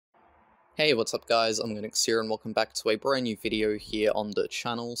Hey, what's up guys, Omogonix here and welcome back to a brand new video here on the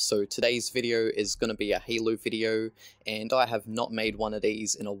channel. So today's video is going to be a Halo video, and I have not made one of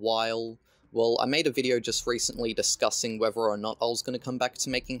these in a while. Well, I made a video just recently discussing whether or not I was going to come back to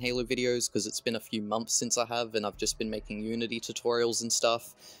making Halo videos, because it's been a few months since I have, and I've just been making Unity tutorials and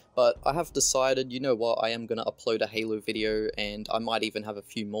stuff. But I have decided, you know what, I am going to upload a Halo video, and I might even have a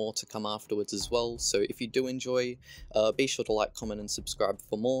few more to come afterwards as well. So if you do enjoy, be sure to like, comment, and subscribe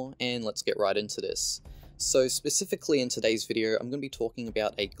for more, and let's get right into this. So specifically in today's video, I'm going to be talking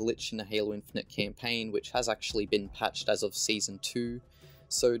about a glitch in the Halo Infinite campaign, which has actually been patched as of Season 2.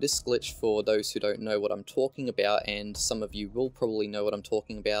 So this glitch, for those who don't know what I'm talking about, and some of you will probably know what I'm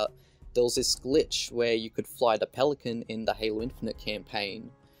talking about, there was this glitch where you could fly the Pelican in the Halo Infinite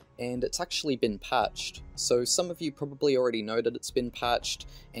campaign, and it's actually been patched. So some of you probably already know that it's been patched,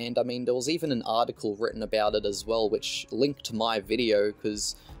 and I mean there was even an article written about it as well which linked to my video,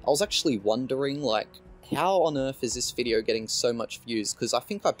 because I was actually wondering, like, how on earth is this video getting so much views, because I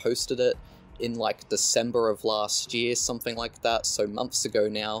think I posted it in like December of last year, something like that, so months ago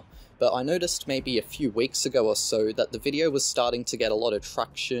now. But I noticed maybe a few weeks ago or so that the video was starting to get a lot of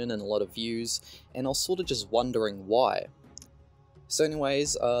traction and a lot of views, and I was sort of just wondering why. So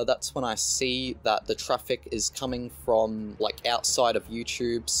anyways, that's when I see that the traffic is coming from like outside of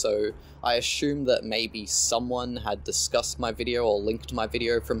YouTube, so I assume that maybe someone had discussed my video or linked my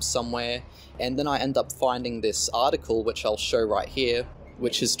video from somewhere, and then I end up finding this article which I'll show right here,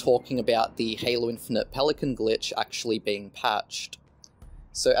 which is talking about the Halo Infinite Pelican glitch actually being patched.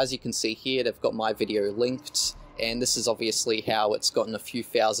 So as you can see here, they've got my video linked, and this is obviously how it's gotten a few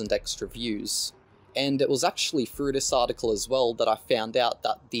thousand extra views. And it was actually through this article as well that I found out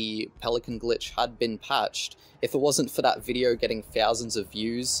that the Pelican glitch had been patched. If it wasn't for that video getting thousands of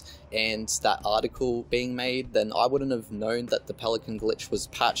views and that article being made, then I wouldn't have known that the Pelican glitch was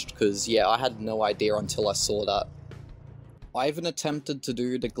patched, because yeah, I had no idea until I saw that. I even attempted to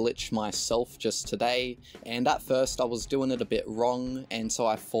do the glitch myself just today, and at first I was doing it a bit wrong, and so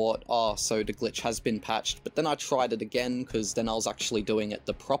I thought, oh, so the glitch has been patched, but then I tried it again, because then I was actually doing it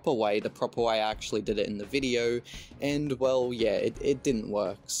the proper way I actually did it in the video, and well, yeah, it didn't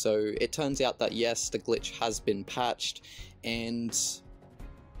work. So it turns out that yes, the glitch has been patched, and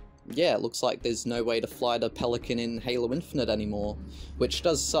yeah, it looks like there's no way to fly the Pelican in Halo Infinite anymore, which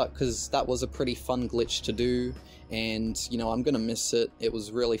does suck, because that was a pretty fun glitch to do, and, you know, I'm gonna miss it. It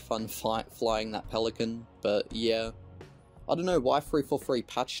was really fun flying that Pelican, but yeah. I don't know why 343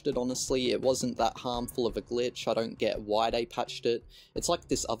 patched it, honestly. It wasn't that harmful of a glitch. I don't get why they patched it. It's like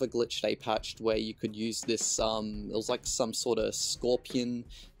this other glitch they patched where you could use this, it was like some sort of scorpion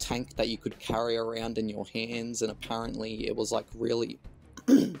tank that you could carry around in your hands, and apparently it was like really...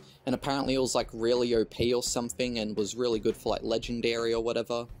 and apparently it was like really OP or something, and was really good for like legendary or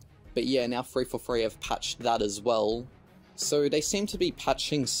whatever. But yeah, now 343 have patched that as well. So they seem to be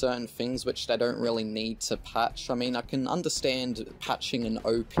patching certain things which they don't really need to patch. I mean, I can understand patching an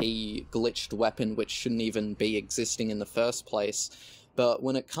OP glitched weapon which shouldn't even be existing in the first place, but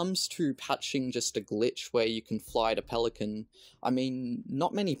when it comes to patching just a glitch where you can fly the Pelican, I mean,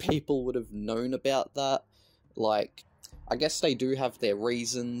 not many people would have known about that. Like, I guess they do have their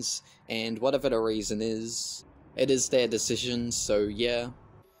reasons, and whatever the reason is, it is their decision, so yeah.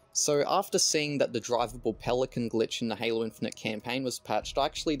 So after seeing that the drivable Pelican glitch in the Halo Infinite campaign was patched, I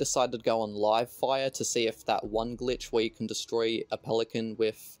actually decided to go on Livefire to see if that one glitch where you can destroy a Pelican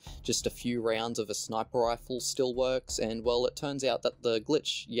with just a few rounds of a sniper rifle still works, and well, it turns out that the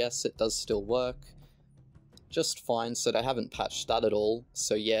glitch, yes, it does still work just fine, so they haven't patched that at all.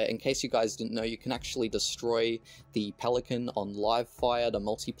 So yeah, in case you guys didn't know, you can actually destroy the Pelican on Livefire, the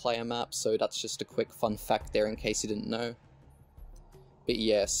multiplayer map, so that's just a quick fun fact there in case you didn't know. But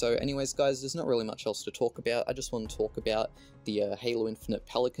yeah, so anyways guys, there's not really much else to talk about. I just want to talk about the Halo Infinite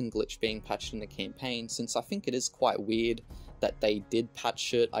Pelican glitch being patched in the campaign, since I think it is quite weird that they did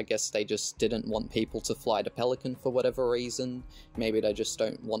patch it. I guess they just didn't want people to fly the Pelican for whatever reason. Maybe they just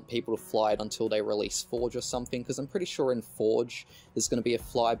don't want people to fly it until they release Forge or something, because I'm pretty sure in Forge there's going to be a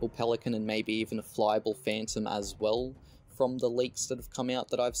flyable Pelican and maybe even a flyable Phantom as well, from the leaks that have come out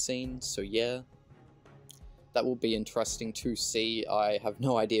that I've seen, so yeah. That will be interesting to see. I have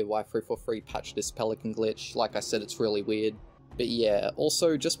no idea why 343 patched this Pelican glitch. Like I said, it's really weird. But yeah,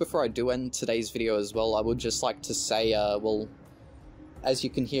 also, just before I do end today's video as well, I would just like to say, well, as you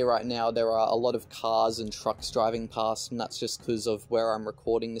can hear right now, there are a lot of cars and trucks driving past, and that's just because of where I'm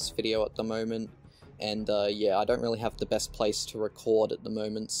recording this video at the moment. And yeah, I don't really have the best place to record at the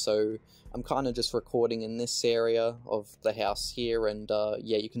moment, so I'm kind of just recording in this area of the house here, and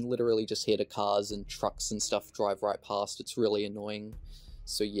yeah, you can literally just hear the cars and trucks and stuff drive right past. It's really annoying.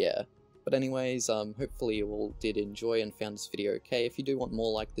 So yeah. But anyways, hopefully you all did enjoy and found this video okay. If you do want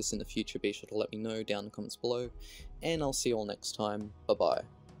more like this in the future, be sure to let me know down in the comments below, and I'll see you all next time. Bye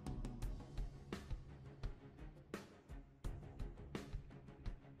bye.